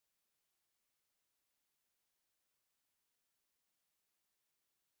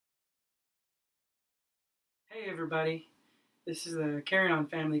Hey everybody, this is the Carrion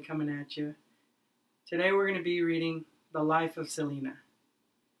family coming at you. Today we're going to be reading The Life of Selena.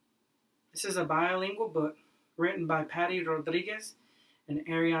 This is a bilingual book written by Patty Rodriguez and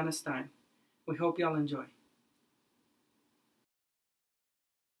Ariana Stein. We hope y'all enjoy.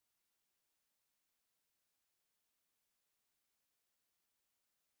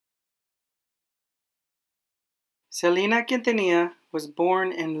 Selena Quintanilla was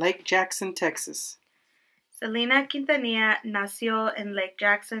born in Lake Jackson, Texas. Selena Quintanilla nació en Lake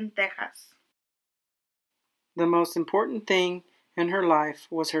Jackson, Texas. The most important thing in her life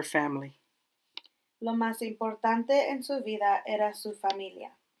was her family. Lo más importante en su vida era su familia.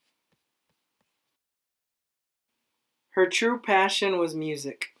 Her true passion was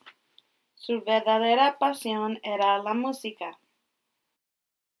music. Su verdadera pasión era la música.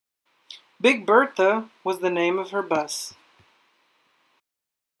 Big Bertha was the name of her bus.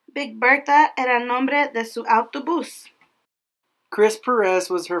 Big Bertha era el nombre de su autobús. Chris Perez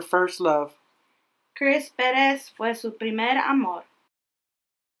was her first love. Chris Pérez fue su primer amor.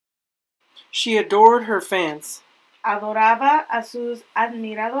 She adored her fans. Adoraba a sus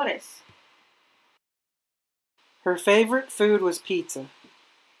admiradores. Her favorite food was pizza.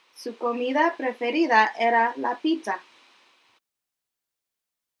 Su comida preferida era la pizza.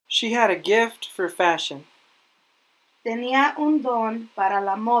 She had a gift for fashion. Tenía un don para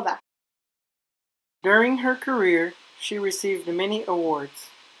la moda. During her career, she received many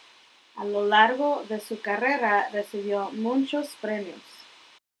awards. A lo largo de su carrera recibió muchos premios.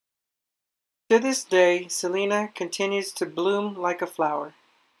 To this day, Selena continues to bloom like a flower.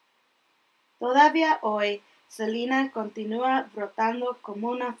 Todavía hoy, Selena continúa brotando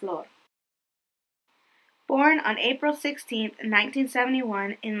como una flor. Born on April 16,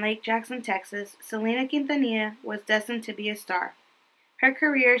 1971 in Lake Jackson, Texas, Selena Quintanilla was destined to be a star. Her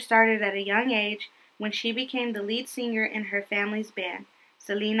career started at a young age when she became the lead singer in her family's band,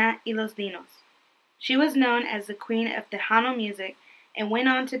 Selena y los Dinos. She was known as the Queen of Tejano music and went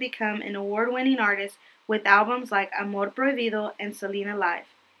on to become an award-winning artist with albums like Amor Prohibido and Selena Live.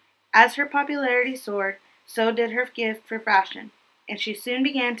 As her popularity soared, so did her gift for fashion, and she soon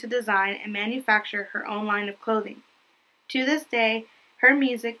began to design and manufacture her own line of clothing. To this day, her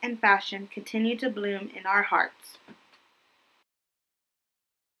music and fashion continue to bloom in our hearts.